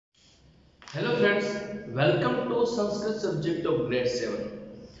Hello friends, welcome to Sanskrit subject of grade 7.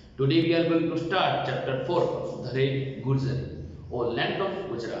 Today we are going to start chapter 4 of Dhare Gurjari or land of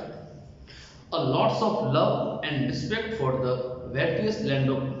Gujarat. A lots of love and respect for the various land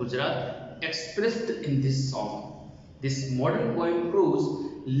of Gujarat expressed in this song. This modern poem proves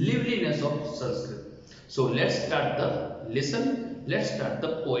liveliness of Sanskrit. So let's start the lesson, let's start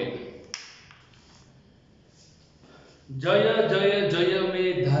the poem. जय जय जय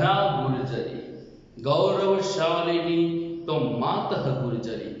में धरा गुर्जरी गौरवशालिनी तो मातः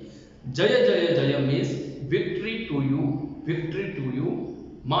गुर्जरी. जय जय जय means victory to you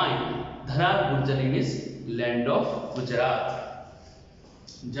my dhara gurjari means land of Gujarat.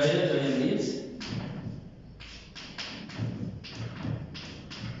 Jaya jaya means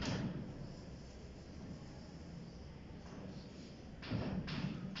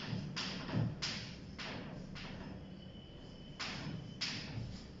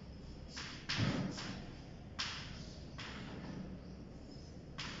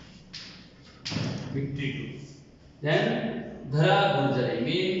victory to. Then dhara gurjari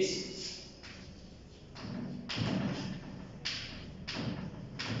means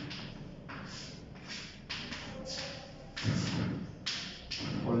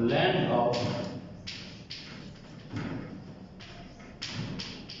or land of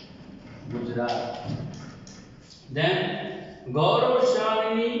Gujarat. Then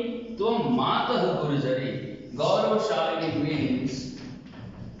Gauravshalini Tvam Matah Gurjari. Gauravshalini means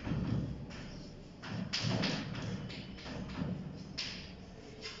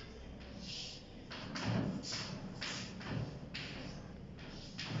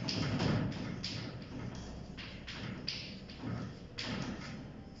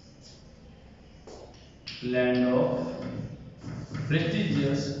land of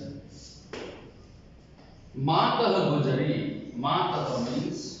prestigious. Matah Gurjari. Matah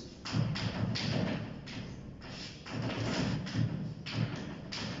means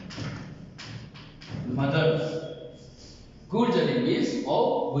mother. Gurjari means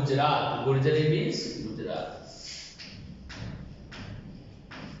of Gujarat. Gurjari means Gujarat.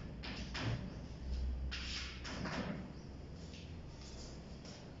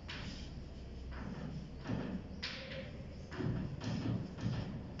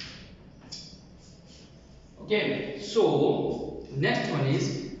 Okay, so next one is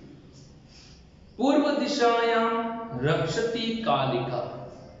पूर्व दिशायां रक्षति कालिका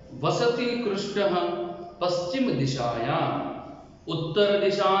वसति कृष्णः पश्चिम दिशायां उत्तर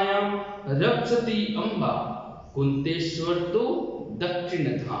दिशायां रक्षति अम्बा कुंतेश्वर तो दक्षिण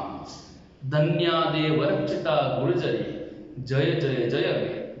धाम. धन्यादेव रक्षिता गुर्जरी जय जय जय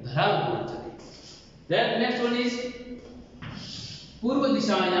में धरा Gurjari. Then next one is पूर्व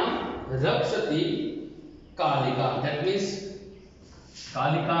दिशायां रक्षति kalika. That means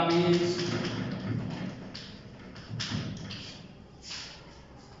kalika means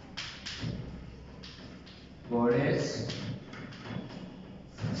goddess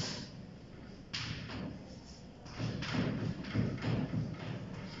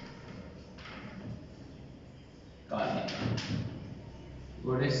Kali.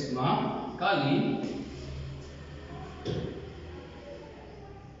 Goddess Ma Kali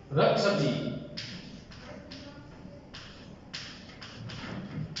Rakshati.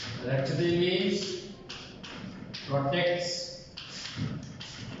 Rakshati means protects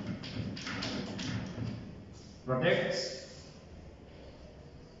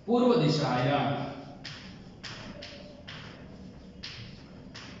पूर्व दिशायां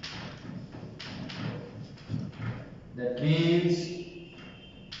that means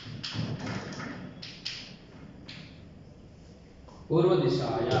पूर्व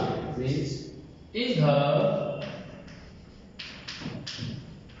दिशायां means in the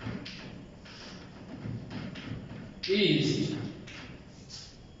east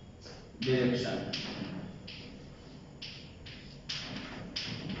direction.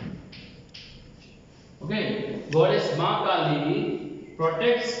 Okay, goddess Ma Kali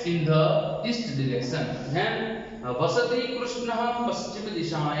protects in the east direction. Then Vasati Krishna Paschim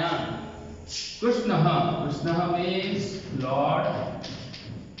Dishayan. Krishna means Lord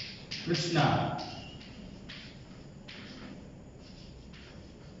Krishna.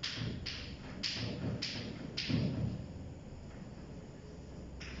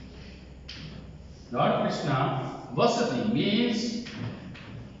 Lord Krishna. Vasati means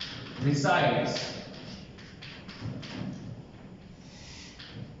resides.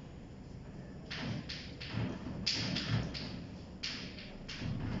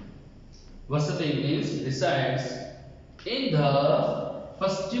 Vasati means resides in the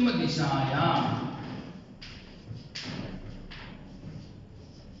Paschima Dishayam.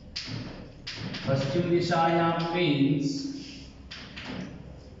 Paschim Dishayam means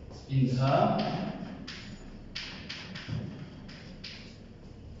in the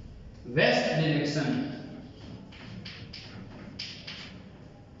west direction.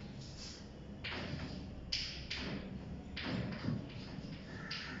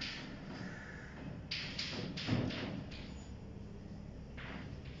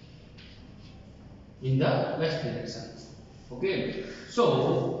 In the west direction. Okay,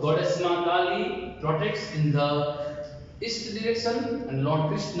 so goddess Ma Kali protects in the east direction and Lord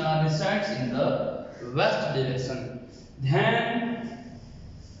Krishna resides in the west direction. Then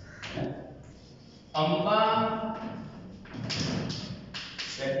Amba,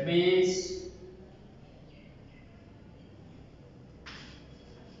 that means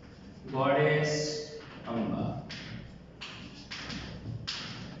goddess Amba.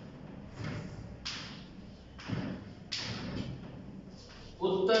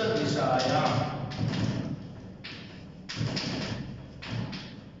 Uttar Dishayam.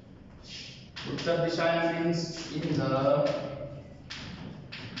 Uttar Dishayam means in the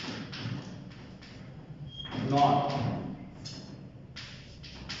north.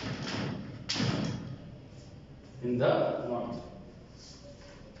 In the north.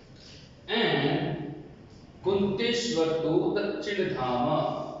 And Kunteshwar to Dachin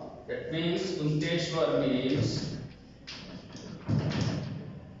Dhama. That means Kunteshwar means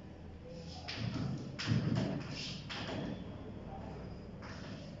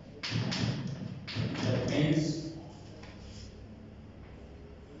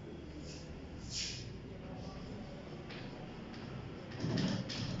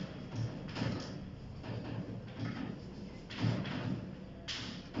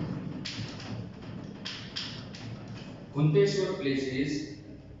Kunteshwar place is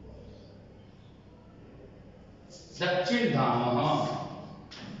Dachin Dhama.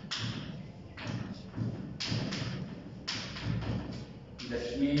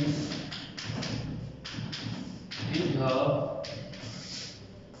 That means in the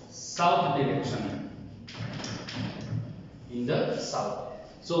south direction. In the south.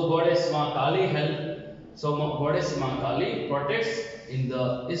 So goddess Ma Kali help. So goddess Ma Kali protects in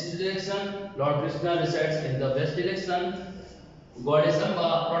the east direction. Lord Krishna resides in the west direction. Goddess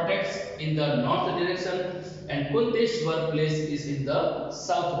Amba protects in the north direction, and Kunteshwar place is in the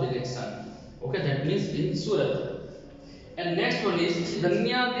south direction. Okay, that means in Surat. And next one is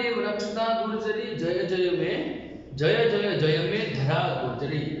Dhanya Dev Rakshata Gurjari Jaya Jaya Me Jaya Jaya Jaya Me Dhara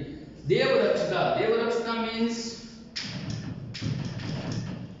Gurjari. Dev Rakshata. Dev Rakshata means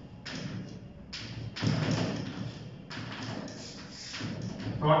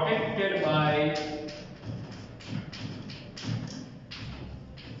protected by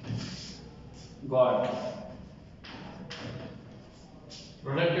God.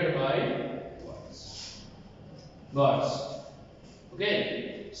 Protected by gods.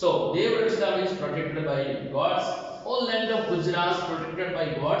 Okay. So Dev Rakshata means protected by gods. All land of Gujarat protected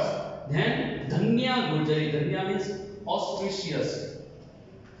by gods. Then Dhanya Gurjari. Dhanya means auspicious.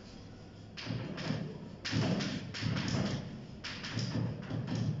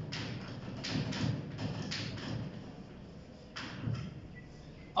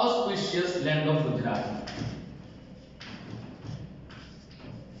 Auspicious land of Gujarat.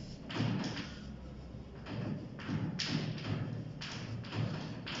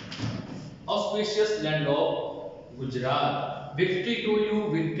 Auspicious land of Gujarat. Victory to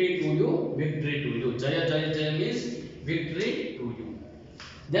you, victory to you, victory to you. Jaya Jaya Jaya means victory to you.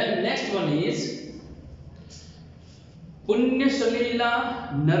 Then next one is Punya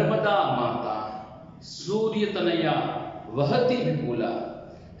Shalila Narmada Mata Surya Tanaya Vahati Vipula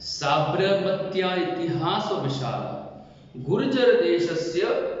साब्रमत्या इतिहास विशाल गुर्जर देशस्य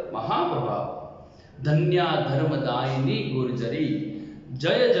महाप्रभाव धन्या धर्मदायिनी गुर्जरी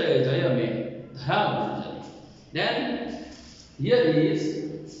जय जय जय में धरा Gurjari. Then here is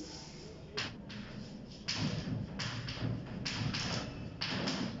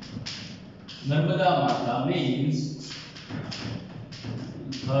Narmada Mata means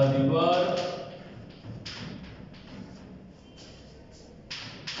the river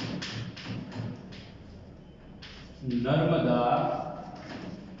Narmada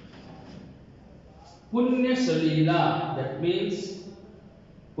Punya Salila. That means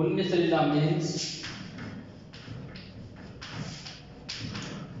Punya Salila means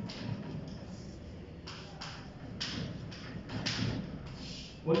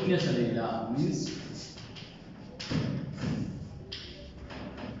Punya Salila means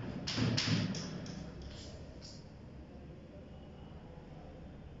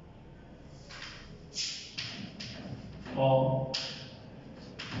of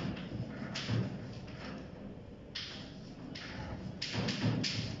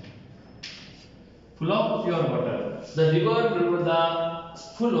full of pure water. The river Narmada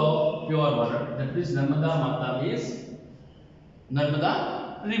full of pure water. That means Narmada Mata means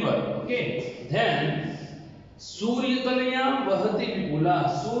Narmada river. Okay. Then Suryatanaya Vahati Vipula.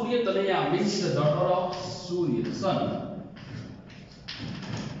 Suryatanaya means the daughter of Surya, sun.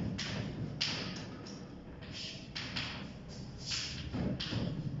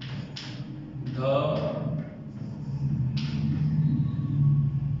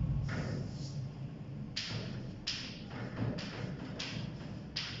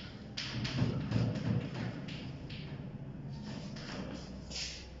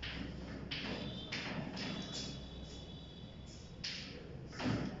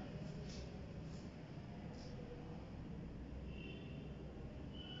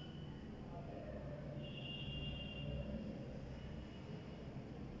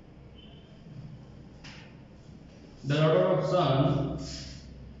 The daughter of sun,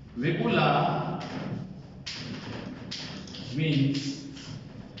 Vipula means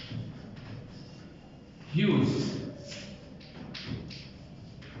huge.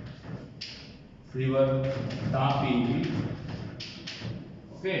 River Tapi,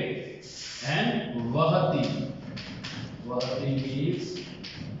 okay, and Vahati. Vahati means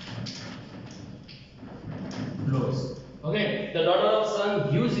flows. Okay, the daughter of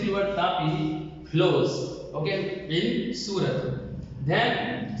sun, huge river Tapi flows. Okay, in Surat.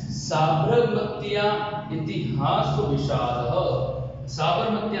 Then Sabarmatya itihas vishadah.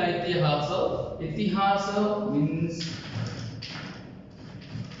 Sabarmatya itihas means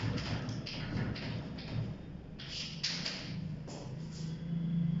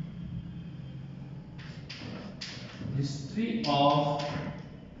history of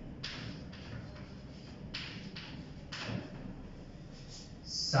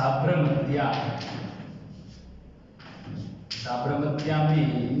Sabarmatya. Sabarmatya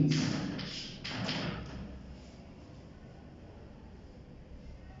means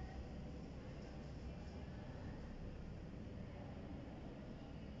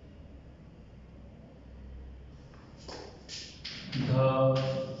the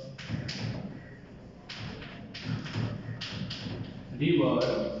river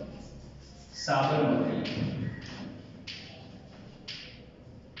Sabarmati.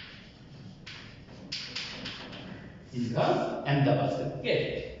 In the Ahmedabad.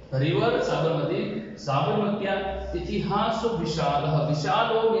 Okay. The river Sabarmati, Sabarmatya Itihaso Vishalaha.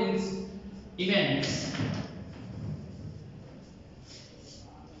 Vishalo means immense.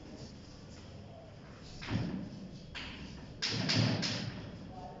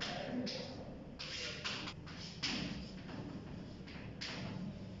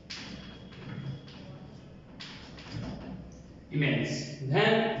 Immense.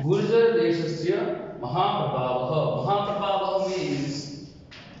 Then Gurjar Deshasya Mahaprabhavaha. Mahaprabhavaha means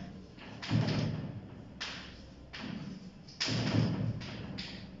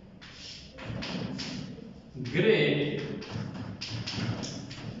great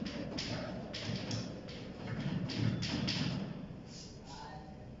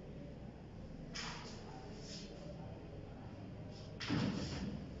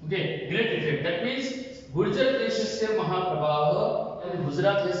great effect. That means Gurjar Deshasya Mahaprabhavaha, and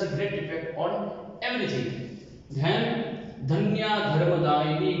Gujarat has a great effect on everything. Then Dhanya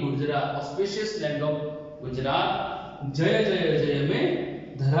Dharmadaini Gujarat, auspicious land of Gujarat. Jaya Jaya Jaya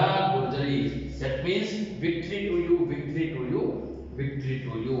mein Dhara Gurjari. That means victory to you, victory to you, victory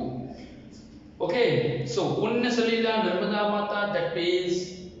to you. Okay, so Punya Salila Narmada Mata, that means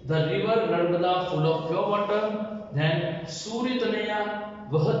the river Narmada full of pure water. Then Suryatanaya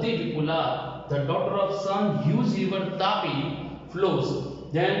Vahati Vipula, the daughter of sun, huge river Tapi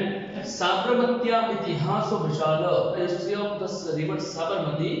flows. Then Sabarmatya Itihaso Vishala, the history of the river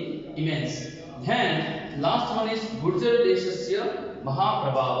Sabarmati immense. Then last one is Gurjar Deshasya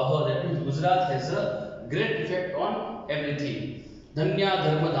Mahaprabhavaha, that means Gujarat has a great effect on everything. Dhanya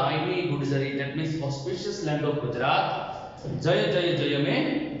Dharmadaini Gurjari, that means auspicious land of Gujarat. Jaya Jaya Jaya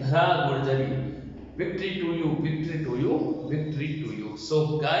mein Dhara Gurjari. Victory to you, victory to you, victory to you.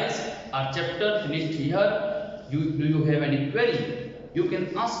 So guys, our chapter finished here. Do you have any query? You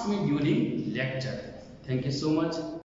can ask me during lecture. Thank you so much.